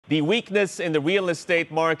the weakness in the real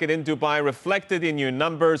estate market in Dubai reflected in your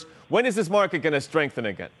numbers. When is this market going to strengthen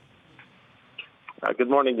again? Good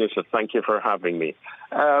morning, Yusuf. Thank you for having me.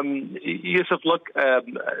 Yusuf, look,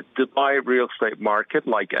 Dubai real estate market,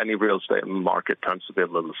 like any real estate market, tends to be a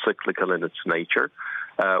little cyclical in its nature.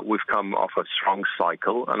 We've come off a strong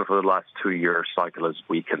cycle, and for the last 2 years, cycle has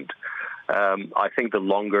weakened. I think the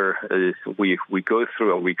longer we go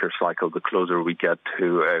through a weaker cycle, the closer we get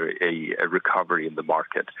to a recovery in the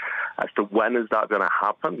market. As to when is that going to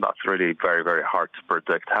happen, that's really very, very hard to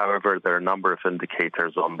predict. However, there are a number of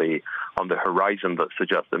indicators on the horizon that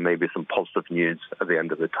suggest there may be some positive news at the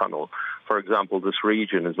end of the tunnel. For example, this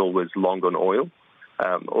region is always long on oil.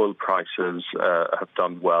 Oil prices have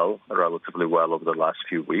done well, relatively well, over the last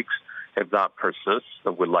few weeks. If that persists,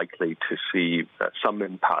 then we're likely to see some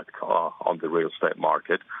impact on the real estate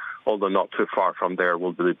market. Although not too far from there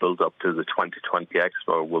will be the build-up to the 2020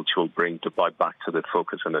 Expo, which will bring Dubai back to the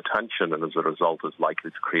focus and attention, and as a result is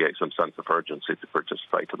likely to create some sense of urgency to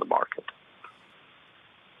participate in the market.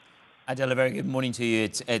 Adil, a very good morning to you.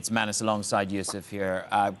 It's Manus alongside Yusuf here.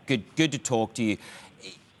 Good to talk to you.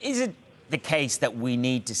 Is it the case that we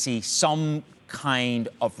need to see some kind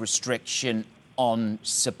of restriction on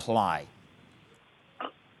supply?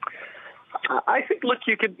 I think, look,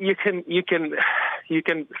 you can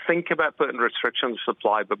think about putting restrictions on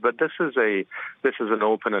supply, but this is an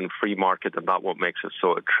open and free market, and that's what makes it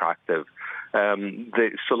so attractive.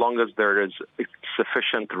 So long as there is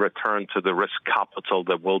sufficient return to the risk capital,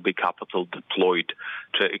 there will be capital deployed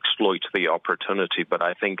to exploit the opportunity. But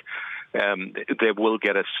I think they will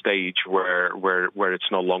get a stage where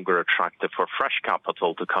it's no longer attractive for fresh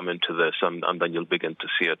capital to come into this, and then you'll begin to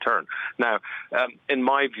see a turn. Now, in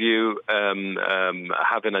my view,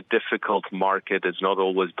 having a difficult market is not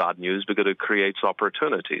always bad news because it creates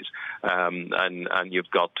opportunities, and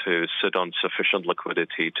you've got to sit on sufficient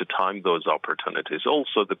liquidity to time those opportunities.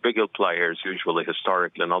 Also, the bigger players, usually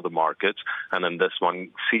historically in other markets, and in this one,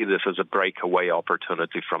 see this as a breakaway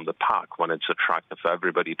opportunity from the pack. When it's attractive for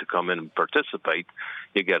everybody to come in and participate,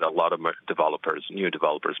 you get a lot of new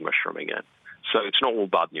developers mushrooming in. So it's not all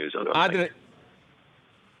bad news, I don't think.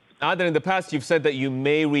 Adil, in the past, you've said that you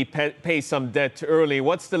may repay some debt early.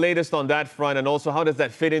 What's the latest on that front? And also, how does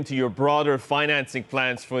that fit into your broader financing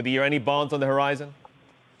plans for the year? Any bonds on the horizon?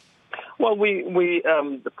 Well, we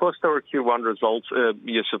post our Q1 results,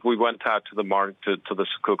 Yusuf, we went out to the market, to the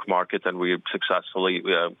Sukuk market, and we successfully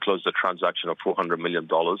closed a transaction of $400 million,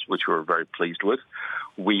 which we were very pleased with.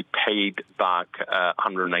 We paid back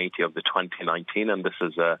 180 of the 2019, and this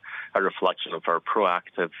is a reflection of our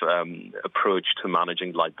proactive approach to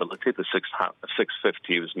managing liability. The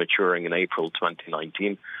 650 was maturing in April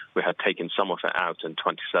 2019. We had taken some of it out in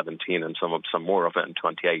 2017 and some more of it in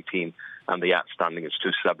 2018, and the outstanding is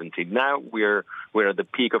 270. Now we're at the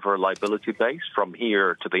peak of our liability base. From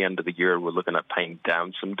here to the end of the year, we're looking at paying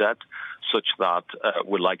down some debt, such that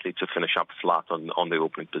we're likely to finish up flat on the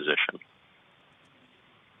opening position.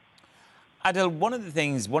 Adil, one of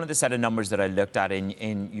the set of numbers that I looked at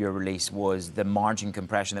in your release was the margin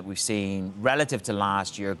compression that we've seen relative to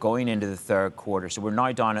last year going into the third quarter. So we're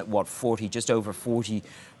now down at, what, 40, just over 40%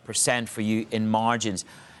 for you in margins.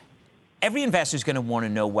 Every investor is going to want to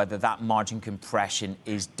know whether that margin compression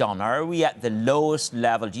is done. Are we at the lowest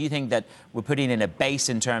level? Do you think that we're putting in a base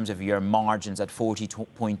in terms of your margins at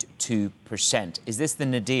 40.2%? Is this the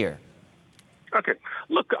nadir? Okay.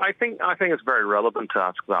 Look, I think it's very relevant to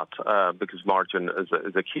ask that because margin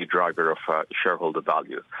is a key driver of shareholder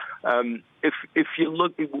value. If you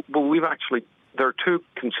look, well, there are two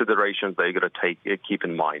considerations that you got to keep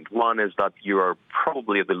in mind. One is that you are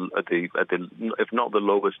probably at the if not the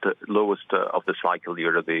lowest of the cycle,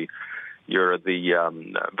 you're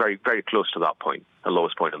very, very close to that point, the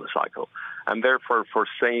lowest point in the cycle. And therefore, for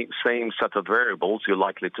same set of variables, you're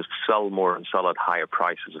likely to sell more and sell at higher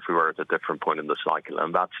prices if we were at a different point in the cycle.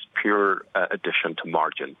 And that's pure addition to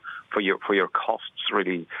margin. For your costs,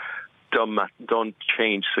 really don't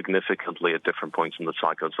change significantly at different points in the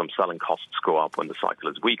cycle. Some selling costs go up when the cycle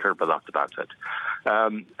is weaker, but that's about it.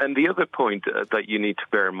 And the other point that you need to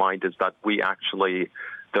bear in mind is that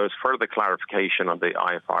there's further clarification on the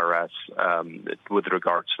IFRS with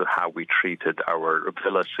regards to how we treated our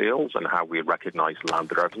villa sales and how we recognize land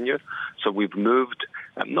revenue. So we've moved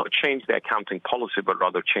not change the accounting policy, but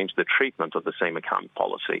rather change the treatment of the same account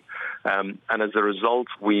policy. And as a result,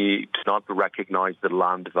 we do not recognize the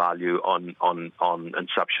land value on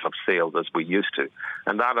inception of sales as we used to.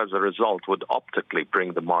 And that, as a result, would optically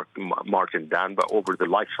bring the margin down, but over the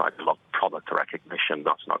life cycle of product recognition,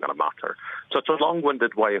 that's not going to matter. So it's a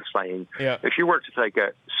long-winded way of saying, if you were to take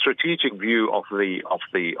a strategic view of the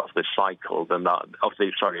cycle, then of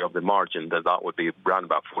the margin, then that would be around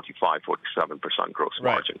about 47% gross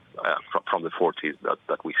margin from the 40s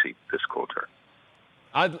that we see this quarter.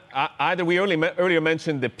 Either we earlier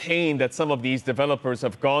mentioned the pain that some of these developers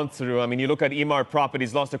have gone through. I mean, you look at Damac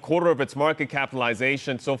Properties, lost a quarter of its market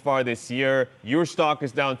capitalization so far this year. Your stock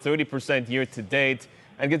is down 30% year to date.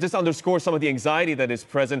 And it just underscores some of the anxiety that is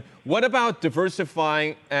present. What about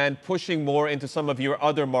diversifying and pushing more into some of your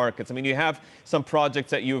other markets? I mean, you have some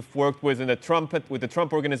projects that you've worked with the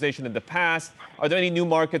Trump organization in the past. Are there any new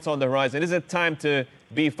markets on the horizon? Is it time to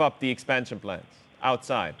beef up the expansion plans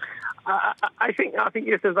outside? I think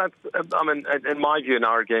yes, that's. I mean, in my view, in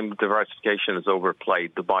our game, diversification is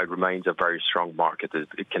overplayed. Dubai remains a very strong market.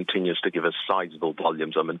 It continues to give us sizable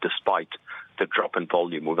volumes. I mean, despite the drop in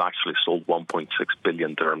volume, we've actually sold 1.6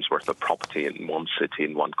 billion dirhams worth of property in one city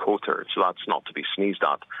in one quarter. So that's not to be sneezed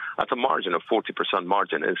at. At a margin of 40%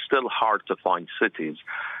 margin, it's still hard to find cities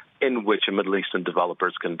in which a Middle Eastern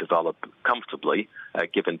developers can develop comfortably,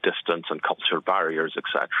 given distance and cultural barriers,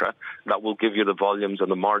 etc., that will give you the volumes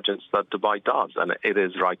and the margins that Dubai does. And it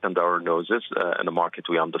is right under our noses in a market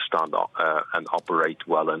we understand and operate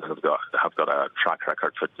well and have got a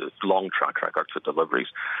long track record for deliveries.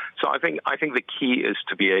 So I think the key is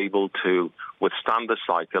to be able to withstand the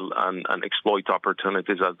cycle and exploit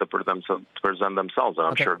opportunities as they present themselves. And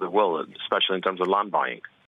I'm sure they will, especially in terms of land buying.